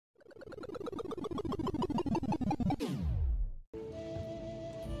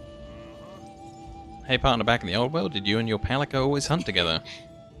Hey partner, back in the old world, did you and your palico always hunt together?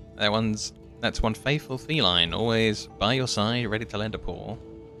 That's one faithful feline, always by your side, ready to lend a paw.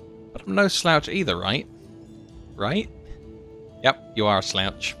 But I'm no slouch either, right? Right? Yep, you are a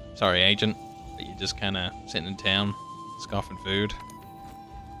slouch. Sorry, agent. But you're just kinda sitting in town, scoffing food.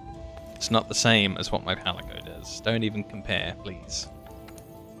 It's not the same as what my palico does. Don't even compare, please.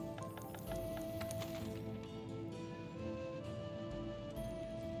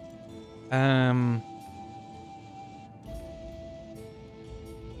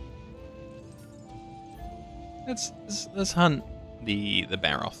 Let's hunt the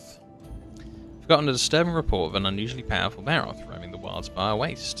Baroth. I've gotten a disturbing report of an unusually powerful Baroth roaming the wilds by our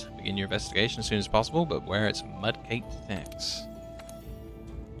waste. Begin your investigation as soon as possible, but beware its mud-caked attacks.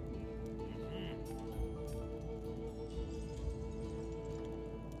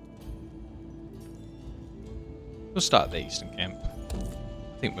 We'll start at the eastern camp.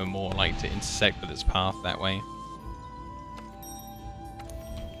 I think we're more likely to intersect with its path that way.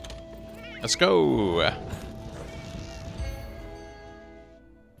 Let's go!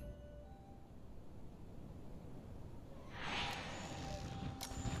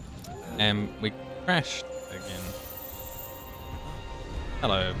 We crashed again.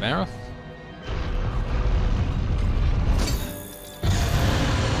 Hello, Baroth.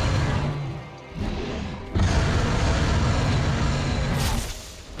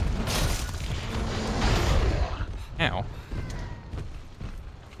 Ow.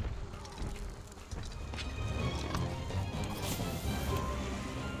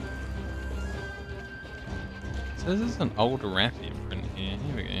 So this is an old Rathian print here.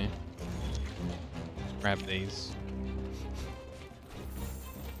 Here we go. Grab these.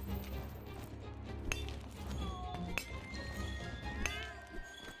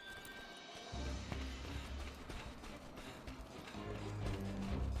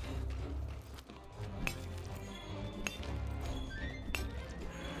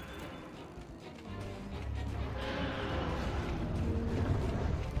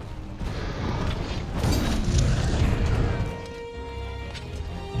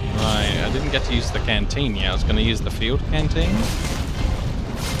 I didn't get to use the canteen yet. I was going to use the field canteen.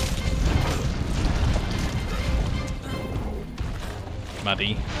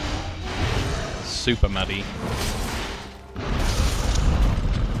 Muddy. Super muddy.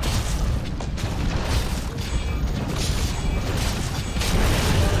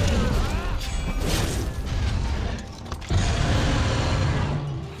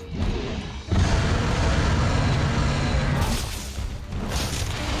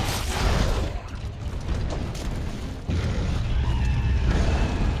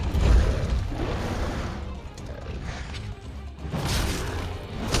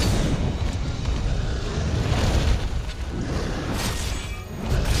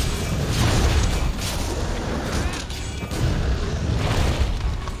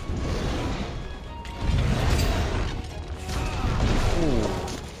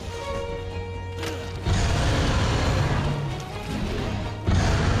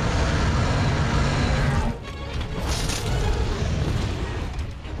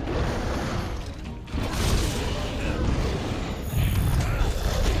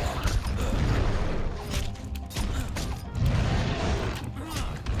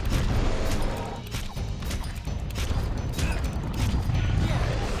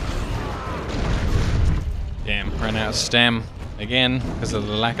 Damn, ran out of stam again because of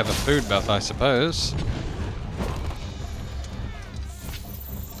the lack of the food buff, I suppose.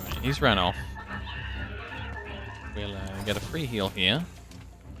 Right, he's run off. We'll get a free heal here.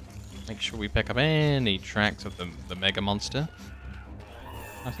 Make sure we pick up any tracks of the mega monster.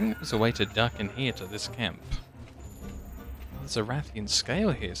 I think there's a way to duck in here to this camp. There's a Rathian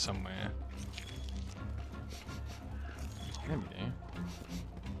scale here somewhere. There we go.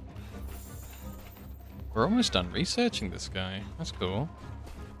 We're almost done researching this guy. That's cool.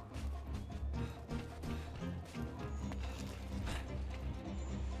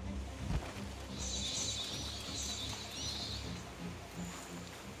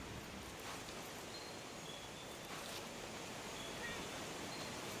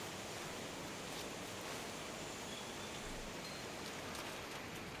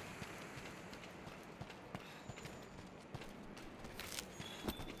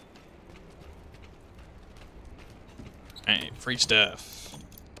 Hey, free stuff.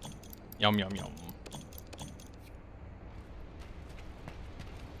 Yum, yum, yum.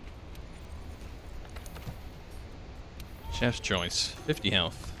 Chef's choice. 50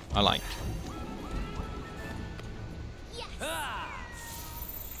 health. I like.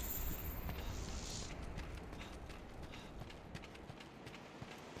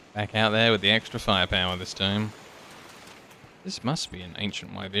 Back out there with the extra firepower this time. This must be an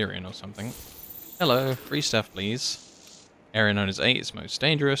ancient Wyverian or something. Hello, free stuff please. Area known as 8 is most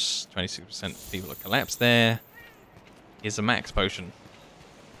dangerous. 26% of people have collapsed there. Here's a max potion.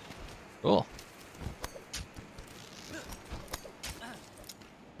 Cool.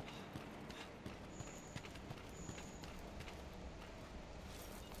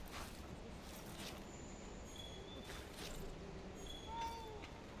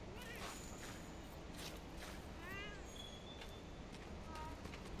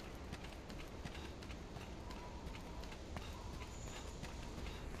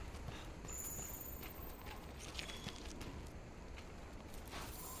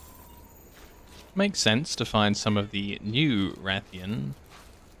 Makes sense to find some of the new Rathian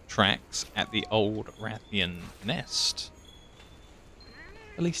tracks at the old Rathian nest.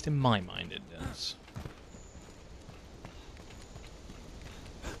 At least in my mind it does.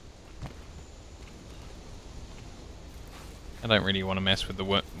 I don't really want to mess with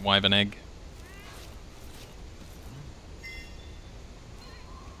the wyvern egg.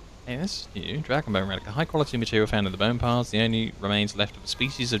 Hey, this is new. Dragon bone relic. A high quality material found in the bone piles. The only remains left of a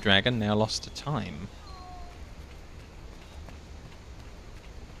species of dragon now lost to time.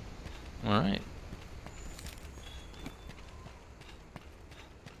 Alright.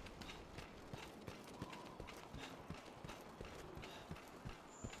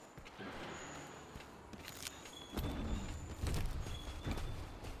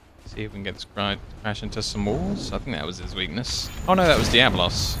 See if we can get this crash into some walls. I think that was his weakness. Oh no, that was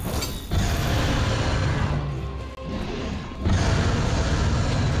Diablos.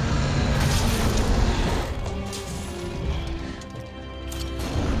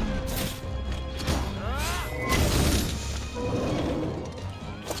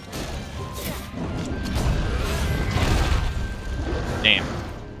 Damn.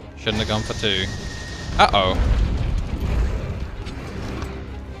 Shouldn't have gone for 2. Uh-oh.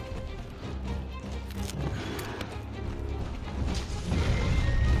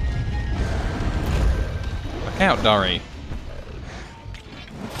 Look out, Dory.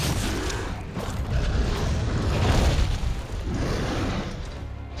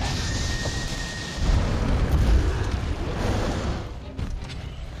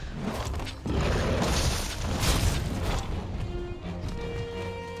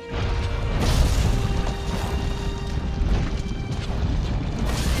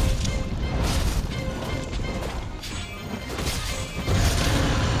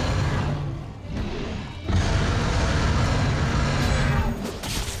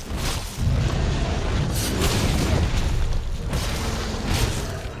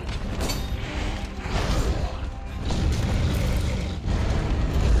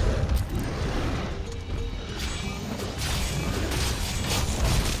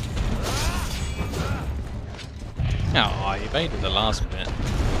 Oh, I evaded the last bit.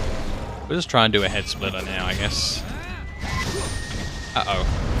 We'll just try and do a head splitter now, I guess. Uh-oh.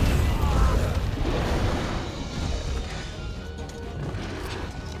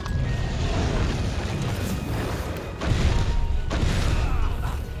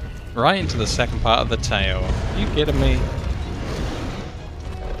 Right into the second part of the tail. Are you kidding me?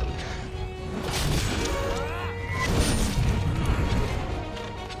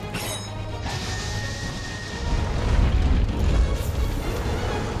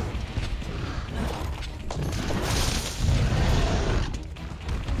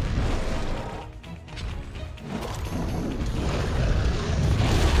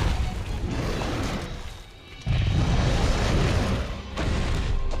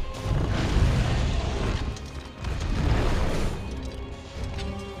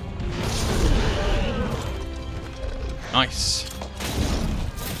 Nice.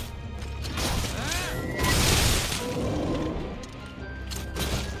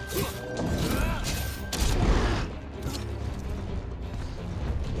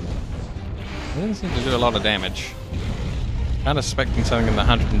 It doesn't seem to do a lot of damage. Kind of expecting something in the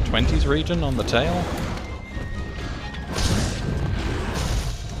 120s region on the tail.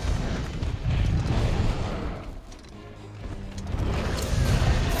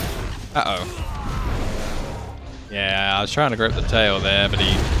 Uh-oh. Yeah, I was trying to grip the tail there, but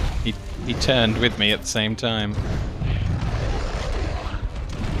he turned with me at the same time.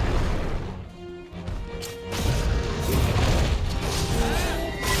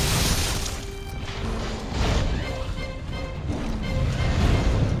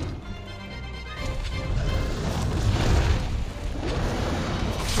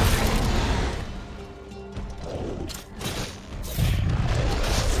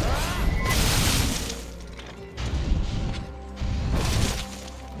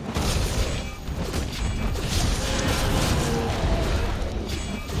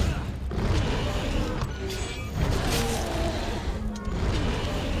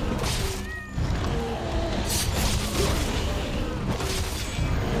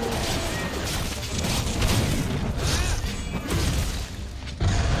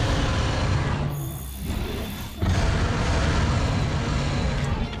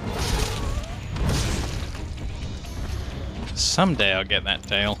 someday I'll get that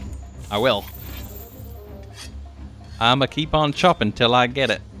tail. I will. I'ma keep on chopping till I get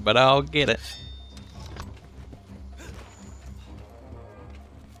it, but I'll get it.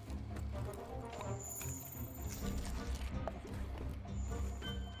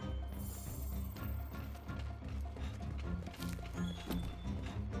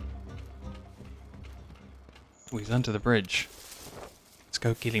 Oh, he's under the bridge. Let's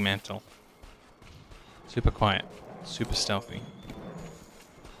go Gilly Mantle. Super quiet, super stealthy.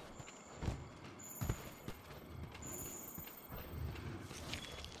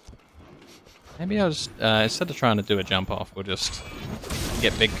 Maybe I'll just, instead of trying to do a jump off, we'll just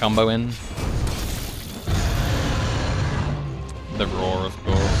get big combo in. The roar, of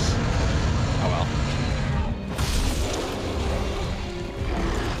course. Oh well.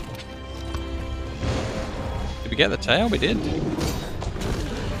 Did we get the tail? We did.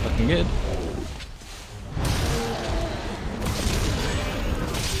 Looking good.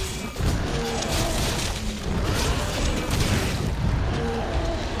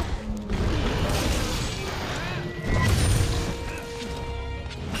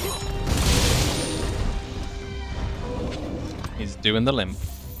 He's doing the limp.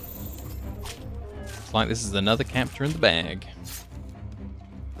 Looks like this is another capture in the bag.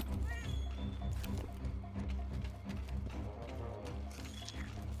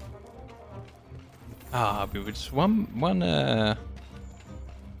 Ah, we were just one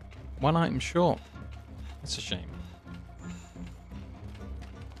item short. That's a shame.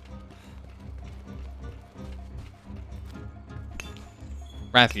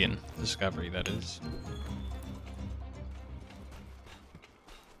 Rathian discovery, that is.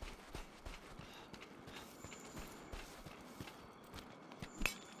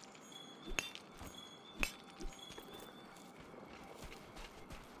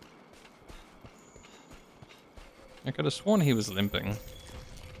 I could have sworn he was limping.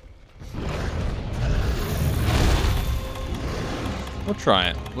 We'll try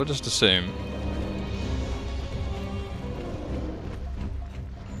it. We'll just assume.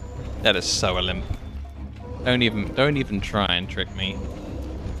 That is so a limp. Don't even try and trick me.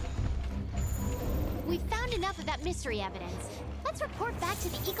 We found enough of that mystery evidence. Let's report back to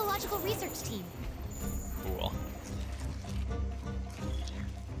the ecological research team. Cool.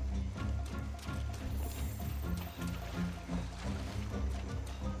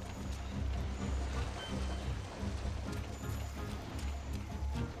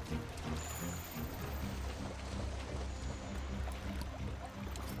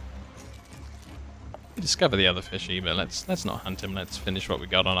 Discover the other fishy, but let's not hunt him. Let's finish what we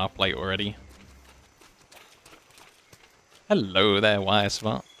got on our plate already. Hello there,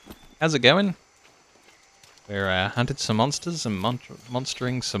 Wiresmart. How's it going? We're hunted some monsters and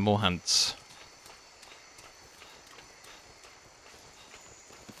monstering some more hunts.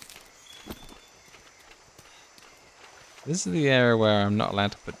 This is the area where I'm not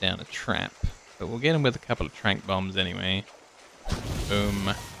allowed to put down a trap, but we'll get him with a couple of trank bombs anyway.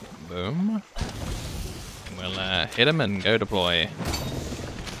 Boom, boom. We'll hit him and go deploy.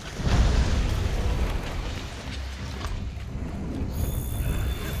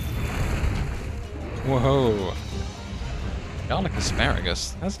 Whoa. Garlic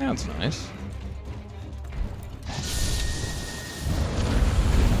asparagus. That sounds nice.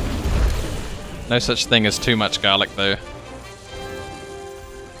 No such thing as too much garlic, though.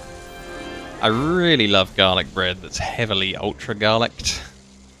 I really love garlic bread that's heavily ultra garliced.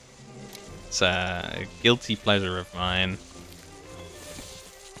 It's a guilty pleasure of mine.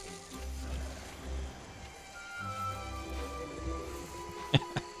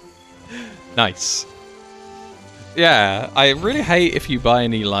 Nice. Yeah, I really hate if you buy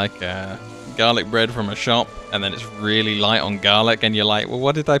any like garlic bread from a shop and then it's really light on garlic and you're like, well,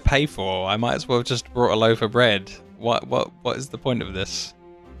 what did I pay for? I might as well have just brought a loaf of bread. What is the point of this?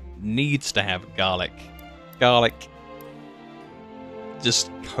 Needs to have garlic. Garlic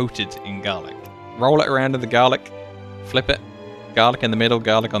just coated in garlic. Roll it around in the garlic, flip it, garlic in the middle,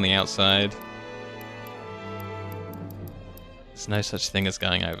 garlic on the outside. There's no such thing as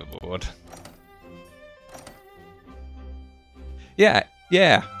going overboard. Yeah,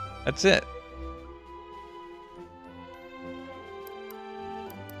 that's it.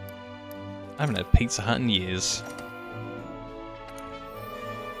 I haven't had Pizza Hut in years.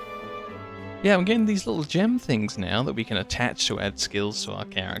 Yeah, I'm getting these little gem things now that we can attach to add skills to our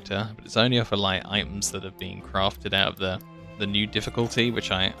character, but it's only for like items that have been crafted out of the new difficulty,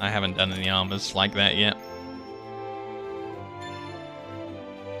 which I haven't done any armors like that yet.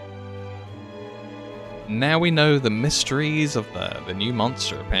 Now we know the mysteries of the new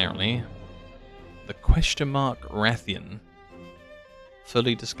monster, apparently. The question mark Rathian.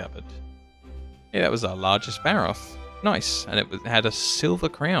 fully discovered. Yeah, that was our largest Baroth. Nice, and it had a silver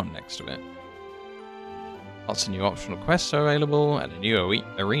crown next to it. Lots of new optional quests are available, and a new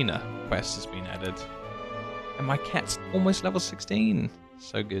arena quest has been added. And my cat's almost level 16.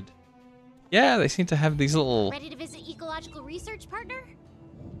 So good. Yeah, they seem to have these little... Ready to visit ecological research, partner?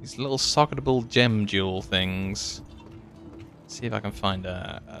 These little socketable gem jewel things. Let's see if I can find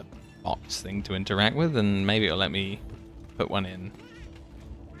a box thing to interact with, and maybe it'll let me put one in.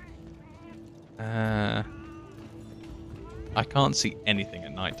 I can't see anything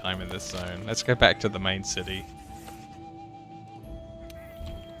at night time in this zone. Let's go back to the main city.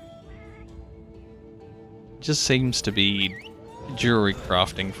 Just seems to be jewelry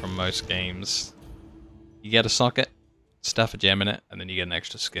crafting from most games. You get a socket, stuff a gem in it, and then you get an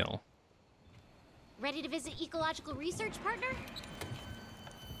extra skill. Ready to visit ecological research, partner?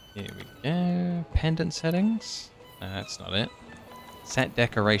 Here we go. Pendant settings. No, that's not it. Set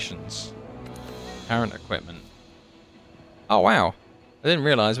decorations. Current equipment. Oh wow! I didn't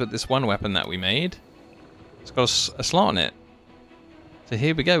realize with this one weapon that we made, it's got a slot in it. So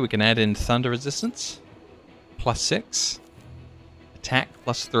here we go. We can add in thunder resistance, +6, attack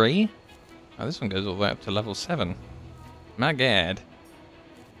 +3. Oh, this one goes all the way up to level 7. My god.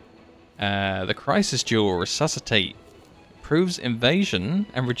 The Crisis Jewel Resuscitate improves invasion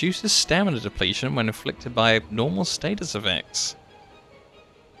and reduces stamina depletion when inflicted by normal status effects.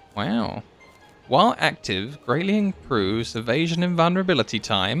 Wow. While active, greatly improves evasion and vulnerability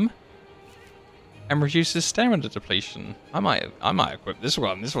time and reduces stamina depletion. I might equip this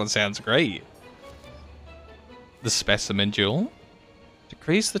one. This one sounds great. The Specimen Jewel.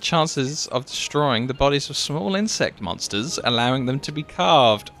 Decrease the chances of destroying the bodies of small insect monsters, allowing them to be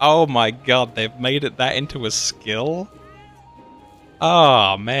carved. Oh my god, they've made that into a skill?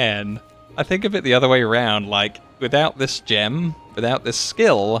 Oh man. I think of it the other way around, like, without this gem, without this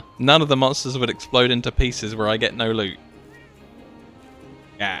skill, none of the monsters would explode into pieces where I get no loot.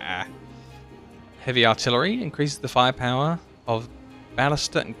 Yeah. Heavy artillery increases the firepower of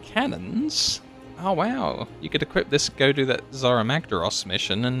ballista and cannons. Oh wow, you could equip this, go do that Zora Magdaros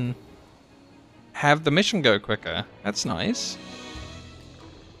mission and have the mission go quicker. That's nice.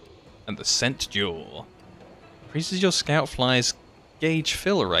 And the Scent Jewel. Increases your scout fly's gauge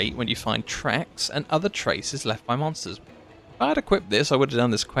fill rate when you find tracks and other traces left by monsters. If I had equipped this, I would have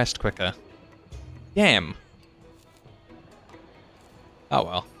done this quest quicker. Damn. Oh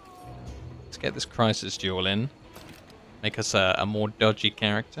well. Let's get this Crisis Jewel in. Make us a more dodgy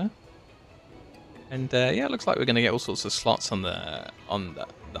character. And yeah, it looks like we're going to get all sorts of slots on the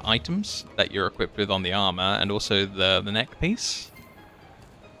items that you're equipped with on the armor, and also the neck piece.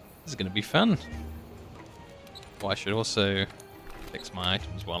 This is going to be fun. Oh, I should also fix my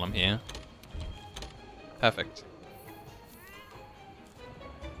items while I'm here. Perfect.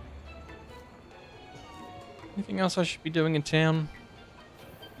 Anything else I should be doing in town?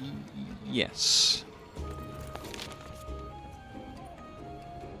 Yes.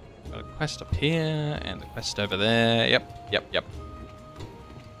 Got a quest up here, and the quest over there. Yep.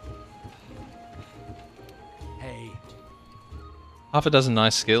 Hey. Half a dozen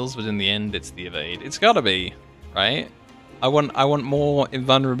nice skills, but in the end, it's the evade. It's gotta be, right? I want more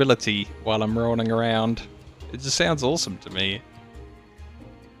invulnerability while I'm rolling around. It just sounds awesome to me.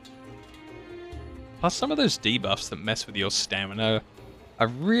 Plus, some of those debuffs that mess with your stamina are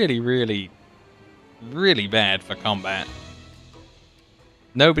really, really, really bad for combat.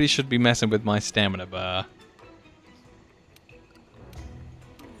 Nobody should be messing with my stamina bar.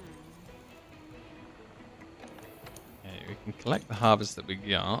 Okay, we can collect the harvest that we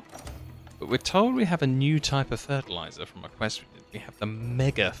got. But we're told we have a new type of fertilizer from a quest we did. We have the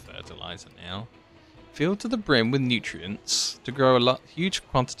Mega Fertilizer now. Filled to the brim with nutrients to grow a huge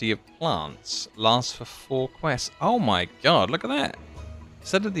quantity of plants. Lasts for 4 quests. Oh my god, look at that!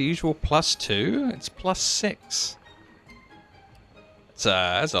 Instead of the usual +2, it's +6.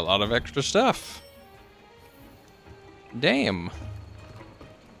 That's a lot of extra stuff. Damn.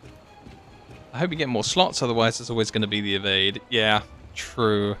 I hope you get more slots, otherwise it's always going to be the evade. Yeah,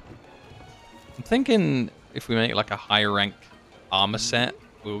 true. I'm thinking if we make like a high rank armor set,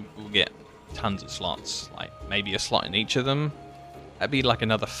 we'll get tons of slots. Like maybe a slot in each of them. That'd be like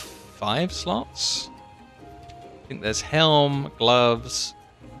another 5 slots. I think there's helm, gloves,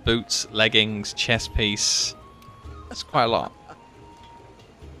 boots, leggings, chest piece. That's quite a lot.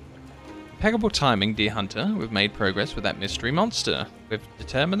 Impeccable timing, dear hunter. We've made progress with that mystery monster. We've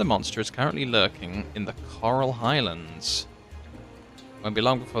determined the monster is currently lurking in the Coral Highlands. Won't be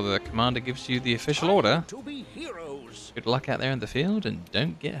long before the commander gives you the official order. To be heroes. Good luck out there in the field and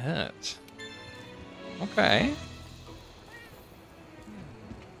don't get hurt. Okay.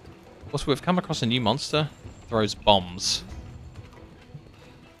 Also, we've come across a new monster. Throws bombs.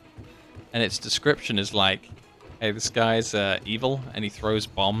 And its description is like, hey, this guy's evil and he throws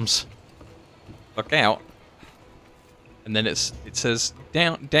bombs. Look out. And then it says,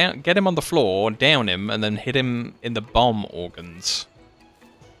 down, get him on the floor, down him, and then hit him in the bomb organs.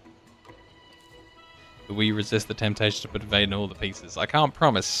 But we resist the temptation to put Evade in all the pieces. I can't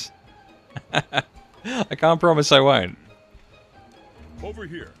promise. I can't promise I won't. Over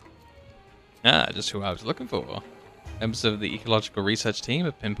here. Ah, just who I was looking for. Members of the ecological research team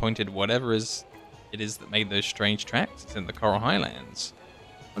have pinpointed whatever it is that made those strange tracks. It's in the Coral Highlands.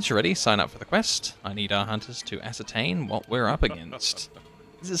 Once you're ready, sign up for the quest. I need our hunters to ascertain what we're up against.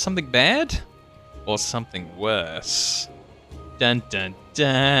 Is it something bad? Or something worse? Dun dun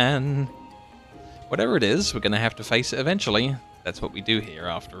dun! Whatever it is, we're going to have to face it eventually. That's what we do here,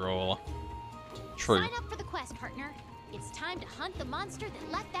 after all. True. Sign up for the quest, partner. It's time to hunt the monster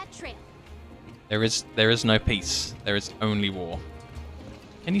that left that trail. There is no peace. There is only war.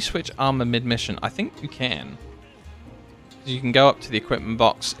 Can you switch armor mid-mission? I think you can. You can go up to the equipment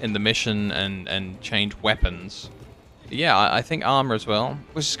box in the mission and change weapons. But yeah, I think armor as well,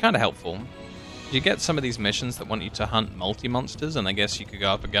 which is kind of helpful. You get some of these missions that want you to hunt multi-monsters, and I guess you could go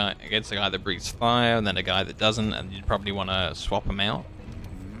up against a guy that breathes fire, and then a guy that doesn't, and you'd probably want to swap them out.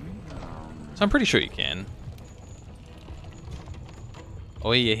 So I'm pretty sure you can.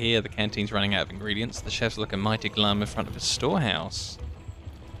 Oh, you hear the canteen's running out of ingredients. The chef's looking mighty glum in front of his storehouse.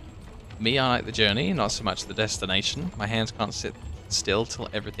 Me, I like the journey, not so much the destination. My hands can't sit still till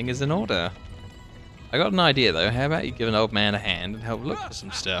everything is in order. I got an idea though. How about you give an old man a hand and help look for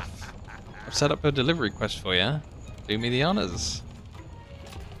some stuff? I've set up a delivery quest for you. Do me the honors.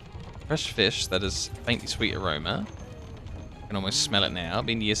 Fresh fish that has faintly sweet aroma. I can almost smell it now.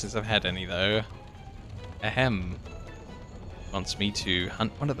 Been years since I've had any though. Ahem. Wants me to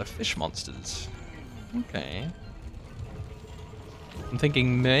hunt one of the fish monsters. Okay. I'm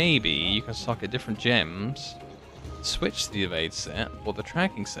thinking maybe you can socket different gems, switch the evade set or the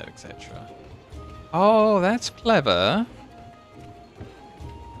tracking set, etc. Oh, that's clever.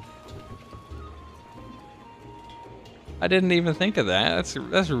 I didn't even think of that.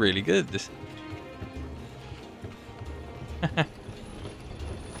 That's really good.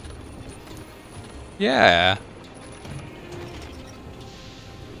 Yeah.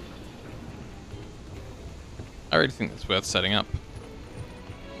 I really think that's worth setting up.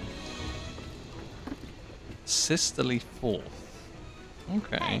 Sisterly Fourth.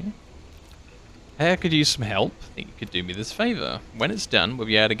 Okay. Hey, I could use some help. Think you could do me this favor. When it's done, we'll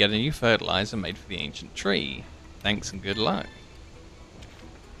be able to get a new fertilizer made for the ancient tree. Thanks and good luck.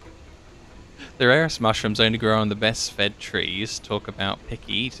 The rarest mushrooms only grow on the best fed trees. Talk about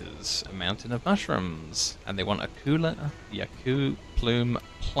picky eaters. A mountain of mushrooms. And they want a cooler Yaku Plume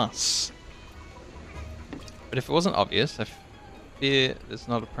Plus. But if it wasn't obvious, I fear it's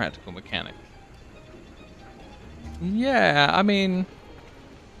not a practical mechanic. Yeah, I mean,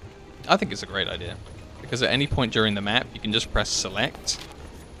 I think it's a great idea. Because at any point during the map, you can just press select,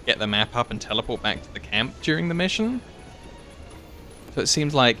 get the map up and teleport back to the camp during the mission. So it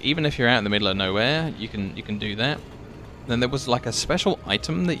seems like even if you're out in the middle of nowhere, you can do that. And then there was like a special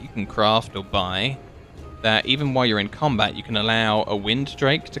item that you can craft or buy that even while you're in combat, you can allow a wind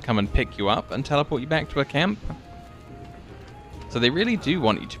drake to come and pick you up and teleport you back to a camp. So they really do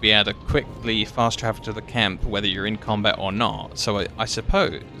want you to be able to quickly fast travel to the camp whether you're in combat or not. So I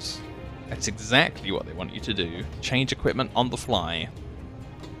suppose that's exactly what they want you to do. Change equipment on the fly.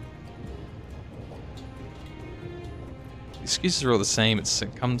 The excuses are all the same. It's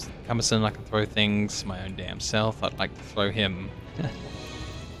cumbersome, I can throw things my own damn self. I'd like to throw him.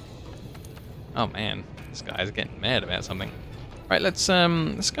 Oh man, this guy's getting mad about something. Right, let's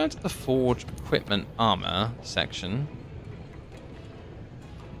go to the forged equipment armor section.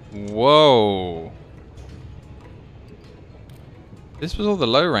 Whoa. This was all the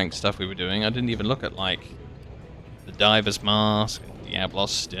low rank stuff we were doing. I didn't even look at like the diver's mask and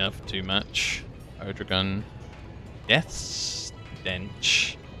Diablos stuff too much. Odragon. Death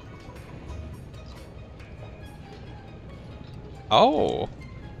stench. Oh.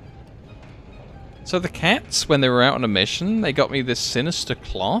 So the cats, when they were out on a mission, they got me this sinister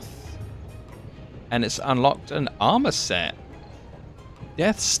cloth. And it's unlocked an armor set.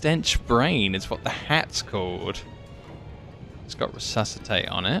 Death Stench Brain is what the hat's called. It's got Resuscitate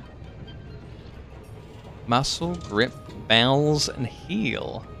on it. Muscle, Grip, Bowels, and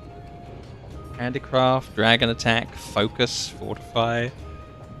Heal. Handicraft, Dragon Attack, Focus, Fortify.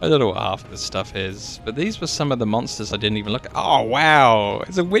 I don't know what half of this stuff is, but these were some of the monsters I didn't even look at. Oh, wow!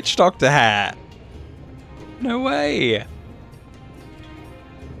 It's a Witch Doctor hat! No way!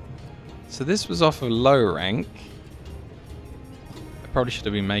 So this was off of low rank. I probably should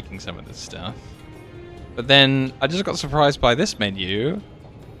have been making some of this stuff. But then I just got surprised by this menu.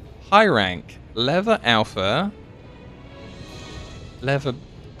 High rank. Leather Alpha. Leather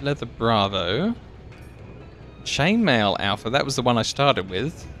Bravo. Chainmail Alpha. That was the one I started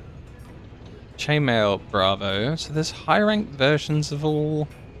with. Chainmail Bravo. So there's high rank versions of all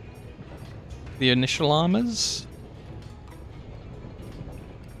the initial armors.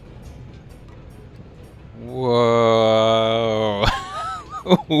 Whoa.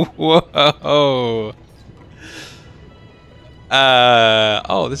 Whoa.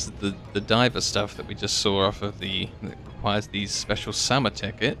 Oh, this is the diver stuff that we just saw off of the... that requires these special summer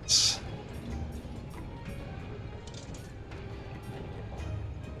tickets.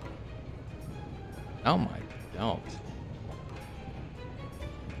 Oh my god.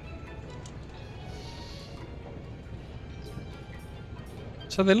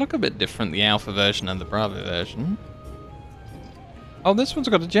 So they look a bit different, the Alpha version and the Bravo version. Oh, this one's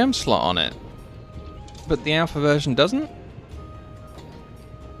got a gem slot on it. But the Alpha version doesn't?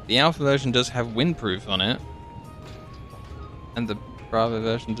 The Alpha version does have windproof on it. And the Bravo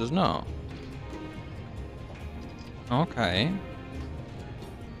version does not. Okay.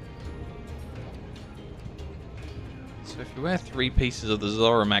 So if you wear 3 pieces of the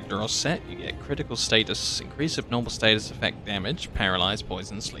Zora Magdaros set, you get critical status, increase of normal status effect damage, paralyze,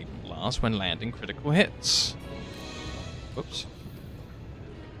 poison, sleep, and blast when landing critical hits. Whoops.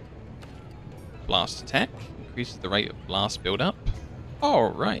 Blast attack, increases the rate of blast build-up.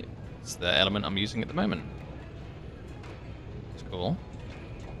 Oh, right. It's the element I'm using at the moment. That's cool.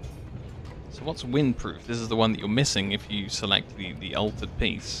 So what's windproof? This is the one that you're missing if you select the altered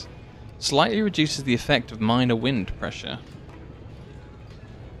piece. Slightly reduces the effect of minor wind pressure.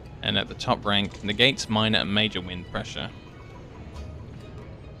 And at the top rank, negates minor and major wind pressure.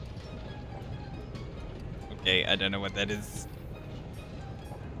 Okay, I don't know what that is.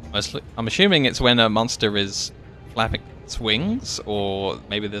 I'm assuming it's when a monster is flapping its wings, or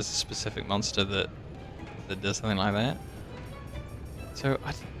maybe there's a specific monster that does something like that. So,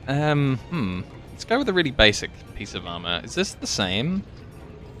 let's go with a really basic piece of armor. Is this the same?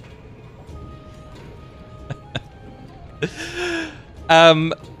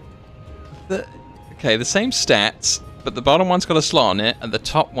 Okay, the same stats, but the bottom one's got a slot on it, and the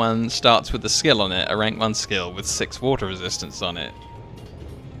top one starts with a skill on it, a rank 1 skill with 6 water resistance on it.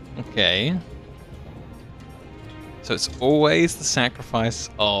 Okay. So it's always the sacrifice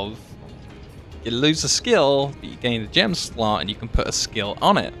of you lose a skill, but you gain a gem slot, and you can put a skill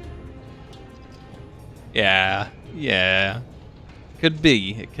on it. Yeah. Could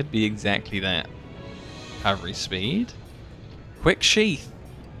be. It could be exactly that. Recovery speed. Quick sheath.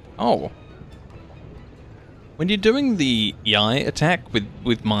 Oh. When you're doing the EI attack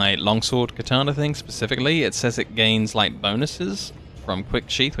with my longsword katana thing specifically, it says it gains like bonuses from quick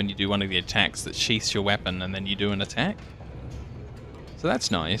sheath when you do one of the attacks that sheaths your weapon and then you do an attack. So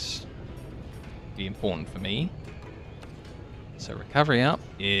that's nice. Be important for me. So recovery up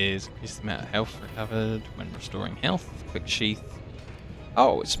is increase the amount of health recovered when restoring health. Quick sheath.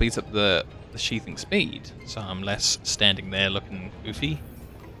 Oh, it speeds up the sheathing speed, so I'm less standing there looking goofy.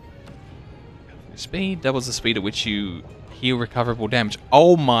 Speed doubles the speed at which you heal recoverable damage.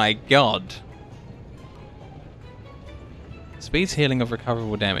 Oh my god! Speeds healing of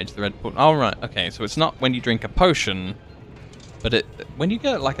recoverable damage. The red pool. Oh right, okay. So it's not when you drink a potion, but when you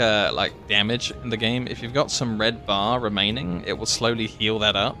get like damage in the game. If you've got some red bar remaining, it will slowly heal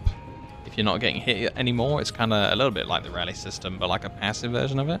that up. If you're not getting hit anymore, it's kind of a little bit like the rally system, but like a passive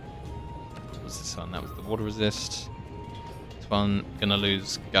version of it. What was this one? That was the water resist. This one gonna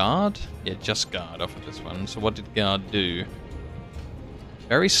lose guard. Yeah, just guard off of this one. So what did guard do?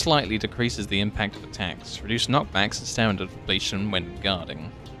 Very slightly decreases the impact of attacks. Reduce knockbacks and stamina depletion when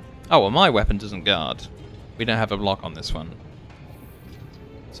guarding. Oh, well my weapon doesn't guard. We don't have a block on this one.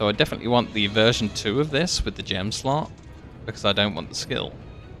 So I definitely want the version 2 of this with the gem slot, because I don't want the skill.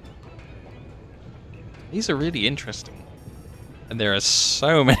 These are really interesting. And there are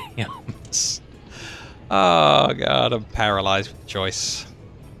so many arms. Oh god, I'm paralyzed with choice.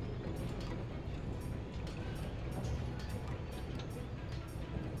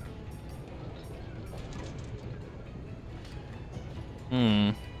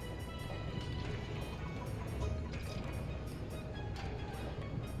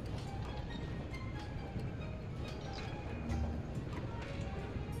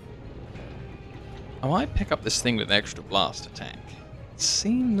 I might pick up this thing with extra blast attack.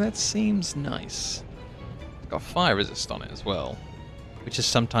 That seems nice. It's got fire resist on it as well, which is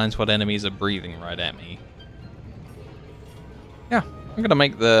sometimes what enemies are breathing right at me. Yeah, I'm going to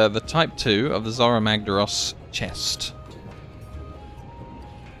make the Type 2 of the Zora Magdaros chest.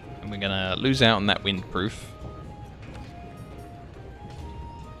 And we're going to lose out on that windproof.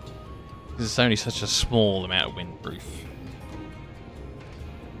 Because it's only such a small amount of windproof.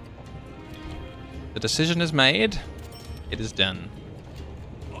 The decision is made. It is done.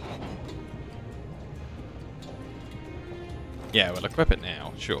 Yeah, we'll equip it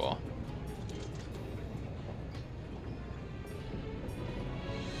now, sure.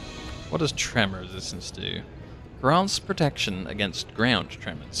 What does tremor resistance do? Grants protection against ground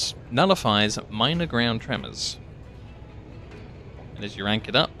tremors. Nullifies minor ground tremors. And as you rank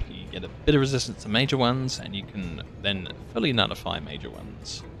it up, you get a bit of resistance to major ones, and you can then fully nullify major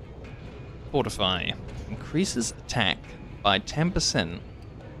ones. Fortify. Increases attack by 10%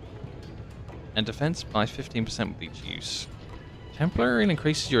 and defense by 15% with each use. Temporarily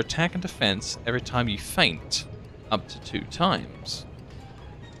increases your attack and defense every time you faint, up to 2 times.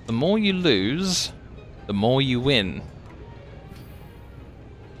 The more you lose, the more you win.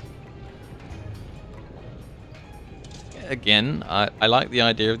 Again, I like the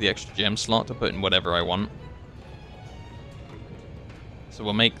idea of the extra gem slot to put in whatever I want. So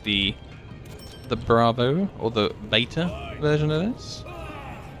we'll make the Bravo, or the beta version of this.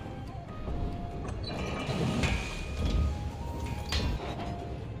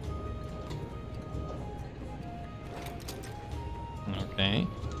 Okay.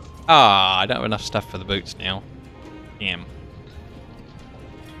 Ah, I don't have enough stuff for the boots now. Damn.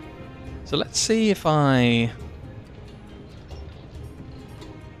 So let's see if I...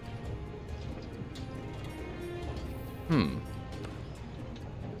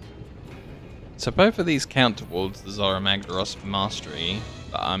 So both of these count towards the Zora Magdaros Mastery,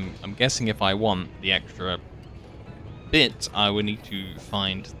 but I'm guessing if I want the extra bit, I would need to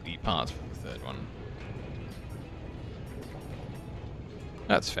find the parts for the third one.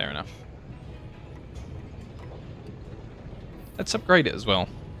 That's fair enough. Let's upgrade it as well.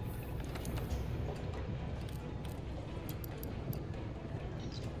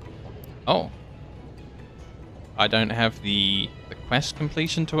 Oh. I don't have the quest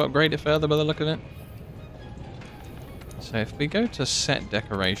completion to upgrade it further by the look of it. So if we go to set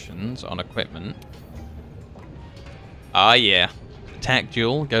decorations on equipment. Ah yeah. Attack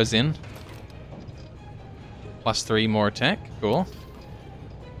duel goes in. Plus 3 more attack. Cool.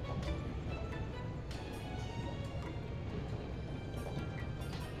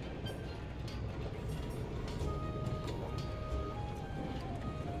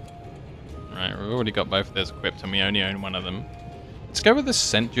 Right, we've already got both of those equipped and we only own one of them. Let's go with the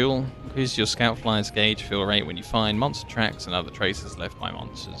scent duel. Increases your scout flyer's gauge feel rate when you find monster tracks and other traces left by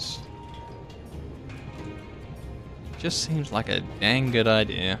monsters. Just seems like a dang good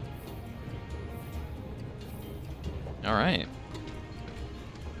idea. Alright.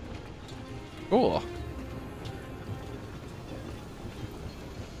 Cool.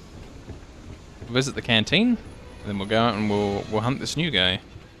 We'll visit the canteen, and then we'll go out and we'll hunt this new guy.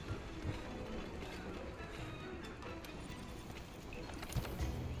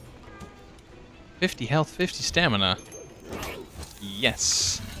 $50 health, 50 stamina.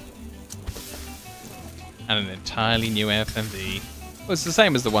 Yes. And an entirely new FMV. Well, it's the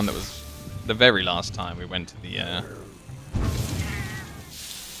same as the one that was the very last time we went to the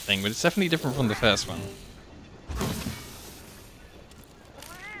thing, but it's definitely different from the first one.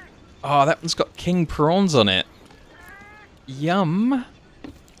 Oh, that one's got king prawns on it. Yum.